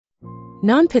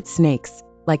Non-pit snakes,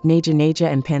 like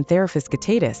Naja and Pantherophis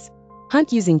guttatus,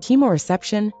 hunt using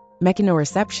chemoreception,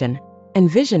 mechanoreception, and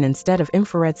vision instead of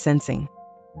infrared sensing.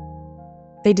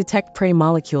 They detect prey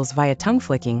molecules via tongue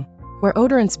flicking, where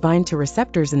odorants bind to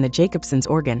receptors in the Jacobson's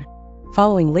organ,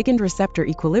 following ligand-receptor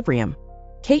equilibrium,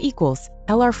 K equals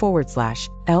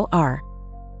LR/LR.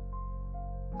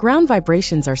 Ground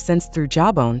vibrations are sensed through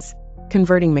jawbones,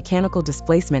 converting mechanical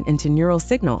displacement into neural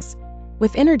signals,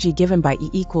 with energy given by E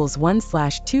equals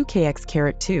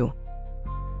 1/2kx²2.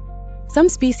 Some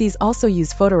species also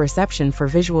use photoreception for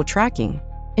visual tracking.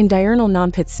 In diurnal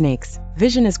non-pit snakes,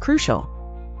 vision is crucial.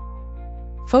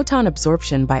 Photon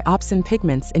absorption by opsin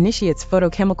pigments initiates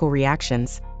photochemical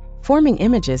reactions, forming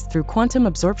images through quantum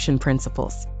absorption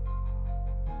principles.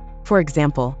 For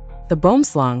example, the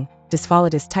boomslang,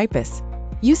 Dispholidus typus,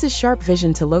 uses sharp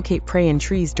vision to locate prey in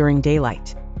trees during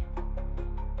daylight.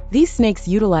 These snakes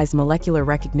utilize molecular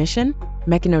recognition,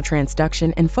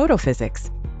 mechanotransduction, and photophysics,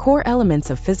 core elements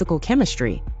of physical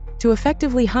chemistry, to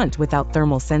effectively hunt without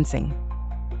thermal sensing.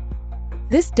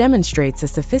 This demonstrates a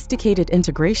sophisticated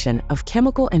integration of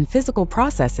chemical and physical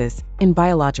processes in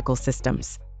biological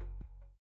systems.